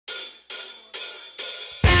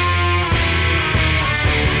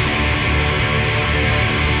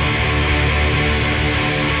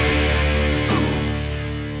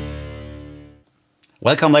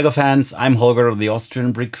Welcome LEGO fans, I'm Holger, the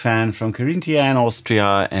Austrian brick fan from Carinthia in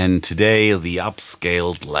Austria, and today the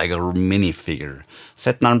upscaled LEGO minifigure.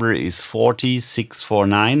 Set number is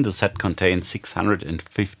 40649, the set contains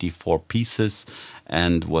 654 pieces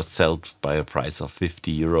and was sold by a price of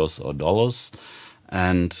 50 euros or dollars.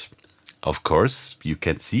 And of course, you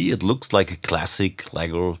can see it looks like a classic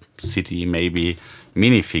LEGO city, maybe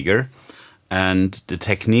minifigure. And the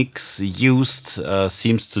techniques used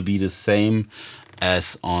seems to be the same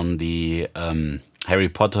as on the Harry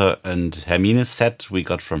Potter and Hermine set we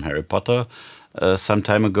got from Harry Potter some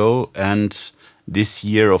time ago. And this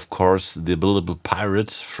year, of course, the buildable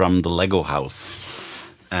pirate from the Lego house.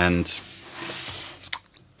 And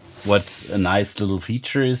what a nice little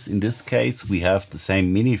feature is, in this case, we have the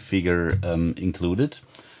same minifigure included.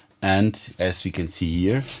 And as we can see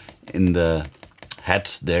here, in the head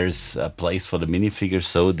there's a place for the minifigure,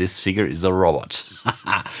 so this figure is a robot.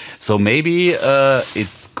 So maybe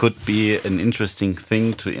it could be an interesting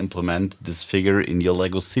thing to implement this figure in your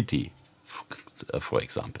Lego city, for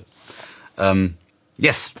example.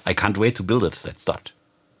 Yes, I can't wait to build it. Let's start.